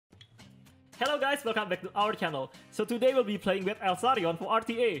Hello guys, welcome back to our channel. So today we'll be playing with Elsharion for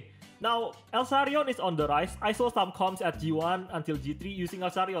RTA. Now, Elsharion is on the rise. I saw some comps at G1 until G3 using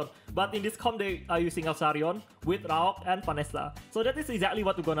Elsharion, but in this comp they are using Elsharion with Raok and Vanessa. So that is exactly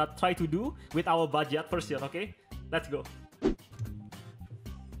what we're gonna try to do with our budget version, okay? Let's go.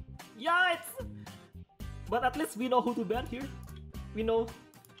 Yeah, but at least we know who to ban here. We know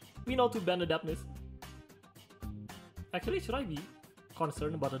to ban the Dapness. Actually, should I be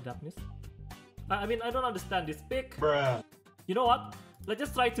concerned about the Dapness? I mean, I don't understand this pick. Bruh. You know what? Let's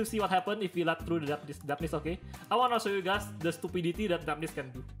just try to see what happens if we let through the Dapness, okay? I wanna show you guys the stupidity that Dapness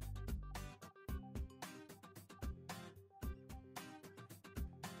can do.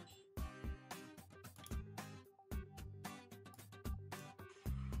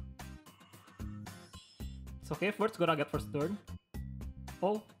 It's okay, first gonna get first turn.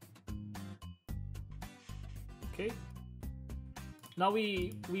 Oh. Okay. Now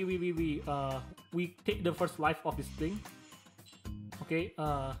we take the first life of this thing. Okay,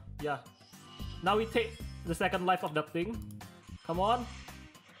 yeah. Now we take the second life of that thing. Come on.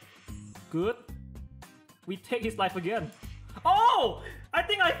 Good. We take his life again. Oh! I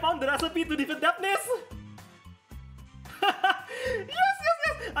think I found the recipe to defeat Dapness! Yes!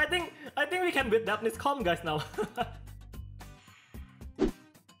 I think we can beat Dapness calm, guys, now.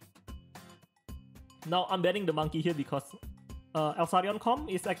 Now I'm banning the monkey here because Elsharion com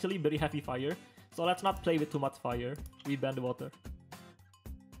is actually very heavy fire. So let's not play with too much fire. We ban the water.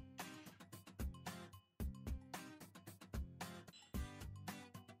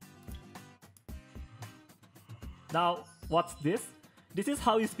 Now, what's this? This is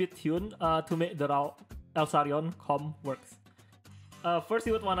how you speed tune to make the Elsharion com works. First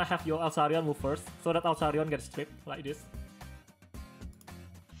you would wanna have your Elsharion move first, so that Elsharion gets stripped like this.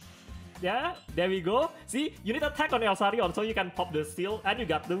 Yeah, there we go. See, you need attack on Elsharion so you can pop the seal and you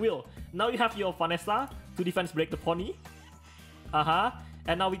got the wheel. Now you have your Vanessa to defense break the pony. And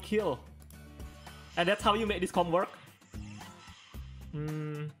now we kill. And that's how you make this com work.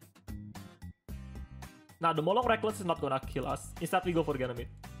 Now the Moloch Reckless is not gonna kill us. Instead we go for Ganymede.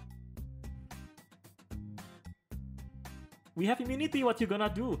 We have immunity, what you gonna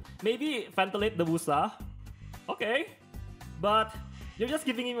do? Maybe ventilate the Wusa. Okay. But you're just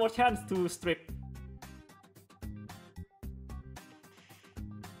giving him more chance to strip.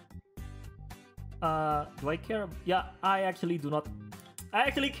 Do I care? Yeah, I actually do not. I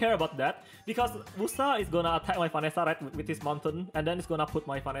actually care about that because Wusa is gonna attack my Vanessa right with his mountain, and then it's gonna put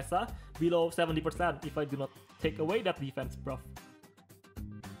my Vanessa below 70% if I do not take away that defense buff.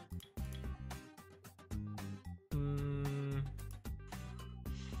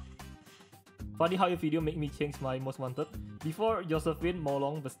 Funny how your video make me change my most wanted. Before Josephine,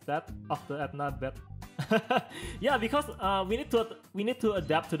 Molong, the stat. After Edna, bet. Yeah, because we need to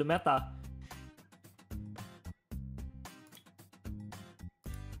adapt to the meta.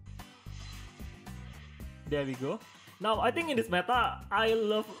 There we go. Now I think in this meta, I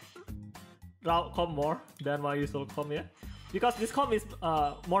love route com more than my usual com, yeah, because this com is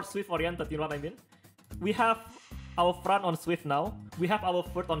more Swift oriented. You know what I mean? We have our front on Swift now. We have our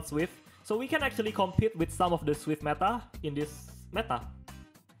foot on Swift. So we can actually compete with some of the Swift meta in this meta.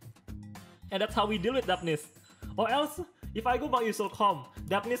 And that's how we deal with Dapness. Or else, if I go my usual com,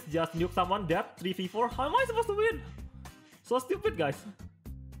 Dapness just nuke someone dead 3v4, how am I supposed to win? So stupid, guys.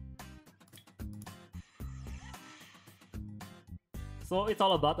 So it's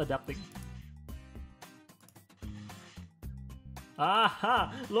all about adapting.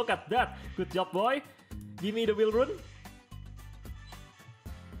 Aha! Look at that! Good job, boy! Give me the wheel rune.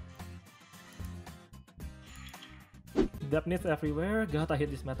 Dapness everywhere. God, I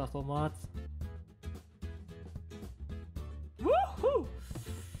hate this meta so much. Woohoo!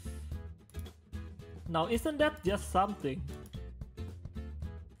 Now, isn't that just something?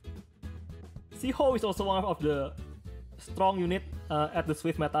 Siho is also one of the strong unit at the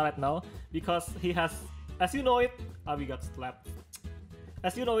Swift meta right now because he has, as you know it, we got slapped.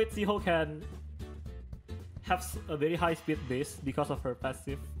 As you know it, Siho can have a very high speed base because of her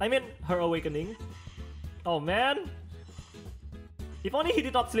passive. I mean, her awakening. Oh man! If only he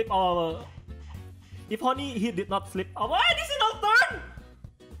did not slip our... If only he did not slip our... Additional turn!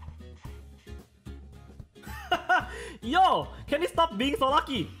 Yo! Can he stop being so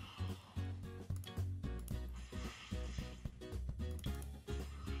lucky?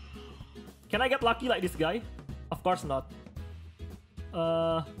 Can I get lucky like this guy? Of course not.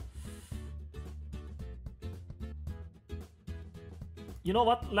 You know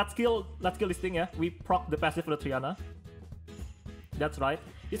what? Let's kill this thing, yeah? We proc the passive for the Triana. That's right.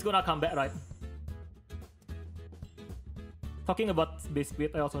 He's gonna come back, right? Talking about base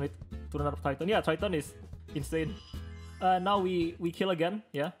speed. I also need to run out of Triton. Yeah, Triton is insane. Now we kill again.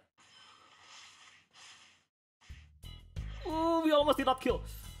 Yeah. Oh, we almost did not kill.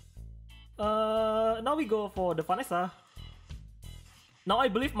 Now we go for the Vanessa. Now I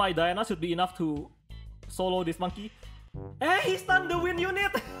believe my Diana should be enough to solo this monkey. Hey, he stunned the wind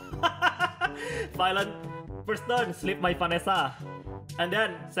unit! Violent. First turn, sleep my Vanessa. And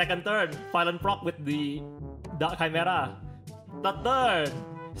then, second turn, Violent proc with the Dark Chimera. Third turn,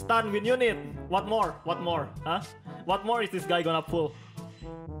 stun wind unit. What more? What more? Huh? What more is this guy gonna pull?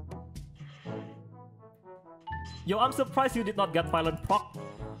 Yo, I'm surprised you did not get Violent proc.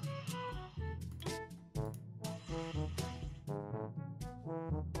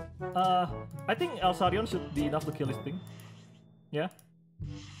 I think Elsharion should be enough to kill this thing. Yeah.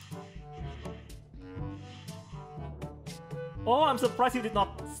 Oh, I'm surprised you did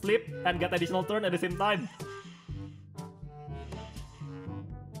not sleep and get additional turn at the same time.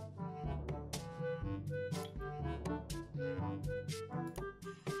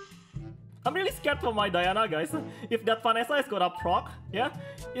 I'm really scared for my Diana, guys. If that Vanessa is gonna proc, yeah,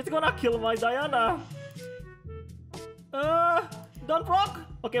 it's gonna kill my Diana. Don't proc.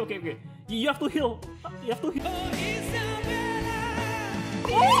 Okay. You have to heal. You have to heal.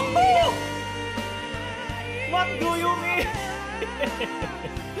 Oh! What do you mean?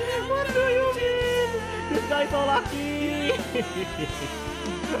 What do you mean? This guy's so lucky.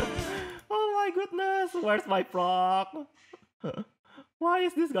 Oh my goodness. Where's my proc? Why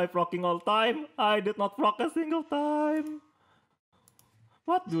is this guy procking all time? I did not proc a single time.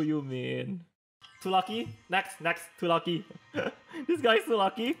 What do you mean? Too lucky? Next, too lucky. This guy is too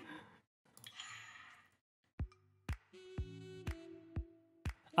lucky.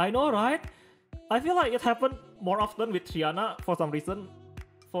 I know, right? I feel like it happened more often with Triana for some reason.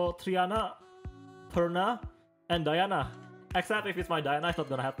 For Triana, Perna, and Diana. Except if it's my Diana, it's not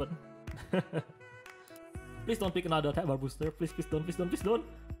gonna happen. Please don't pick another attack bar booster. Please don't.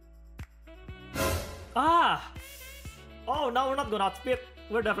 Ah! Oh, now we're not gonna outspeed.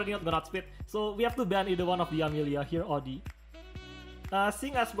 We're definitely not gonna outspeed. So we have to ban either one of the Amelia here or the...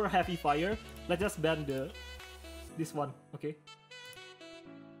 seeing as we're heavy fire, let's just ban this one, okay?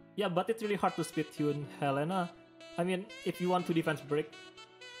 Yeah, but it's really hard to speed tune Helena. I mean, if you want to defense break,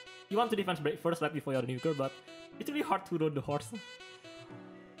 you want to defense break first right before your nuker, but it's really hard to run the horse.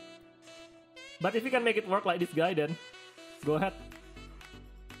 But if you can make it work like this guy, then go ahead.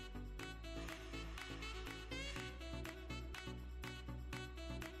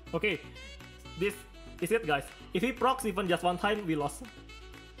 Okay, this is it, guys. If he procs even just one time, we lost.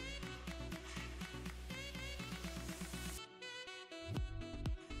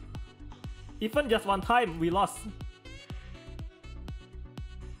 Even just one time, we lost.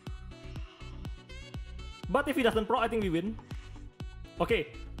 But if he doesn't proc, I think we win. Okay,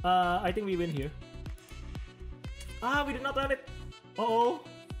 I think we win here. Ah, we did not run it. Uh-oh.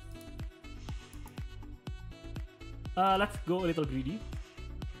 Let's go a little greedy.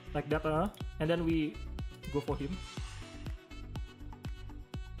 Like that, and then we go for him.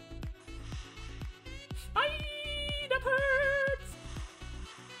 Aye, that hurts!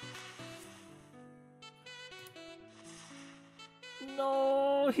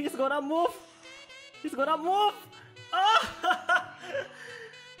 No, he's gonna move! He's gonna move! Ah!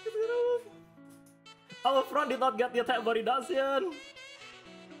 He's gonna move! Our front did not get the attack bar reduction!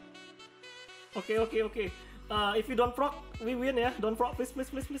 Okay. If you don't proc, we win, yeah? Don't proc, please.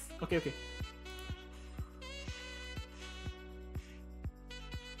 Okay.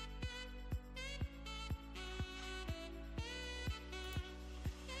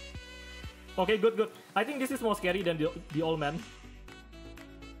 Okay, good. I think this is more scary than the old man.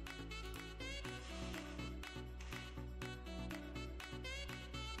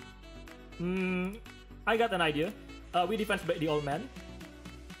 I got an idea. We defense back the old man.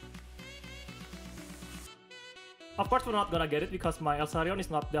 Of course, we're not gonna get it because my Elsharion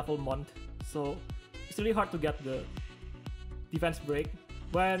is not Devil Mount, so it's really hard to get the defense break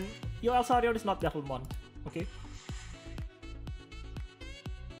when your Elsharion is not Devil Mount, okay?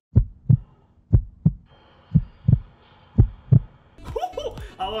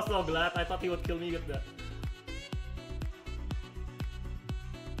 I was so glad, I thought he would kill me with that.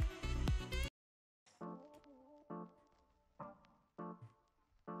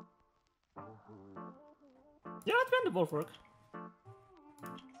 Yeah, let's ban the Bulwark.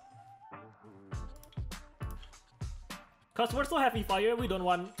 Cause we're so heavy fire, we don't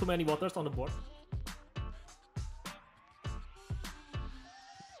want too many waters on the board.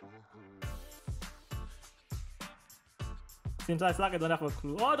 Since I suck, I don't have a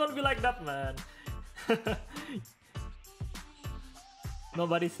clue. Oh, don't be like that, man.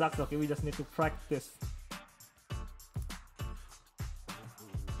 Nobody sucks, okay? We just need to practice.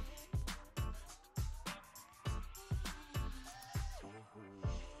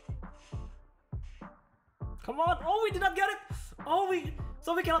 Come on! Oh, we did not get it! Oh,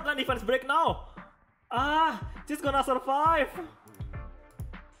 so we cannot land defense break now! Ah! She's gonna survive!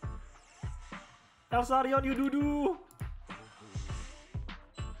 Elsharion, you doo-doo!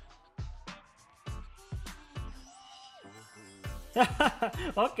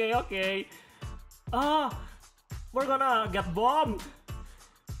 Okay. Ah! We're gonna get bombed!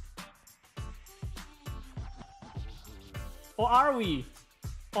 Or are we?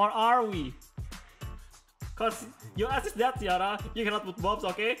 Cause you assist that, Tiara. You cannot put bombs,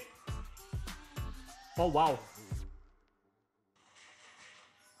 okay? Oh wow.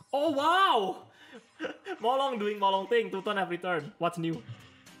 Oh wow! Molong doing Molong thing, 2 turn every turn. What's new?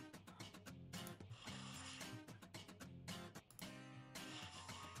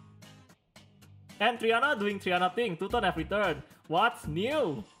 And Triana doing Triana thing, 2 turn every turn. What's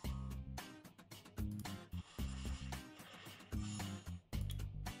new?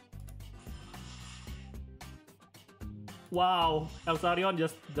 Wow, Elsharion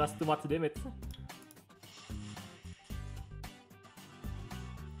just does too much damage.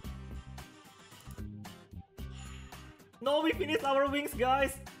 No, we finished our wings,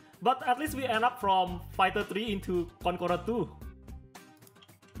 guys! But at least we end up from Fighter 3 into Conqueror 2.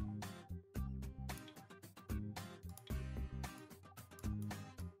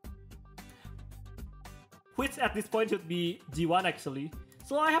 Which at this point should be G1 actually.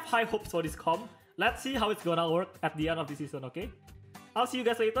 So I have high hopes for this comp. Let's see how it's gonna work at the end of the season, okay? I'll see you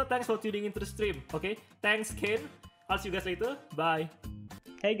guys later. Thanks for tuning into the stream, okay? Thanks, Kane. I'll see you guys later. Bye.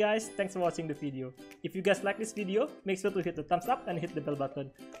 Hey guys, thanks for watching the video. If you guys like this video, make sure to hit the thumbs up and hit the bell button.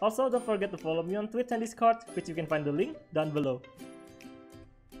 Also, don't forget to follow me on Twitch and Discord, which you can find the link down below.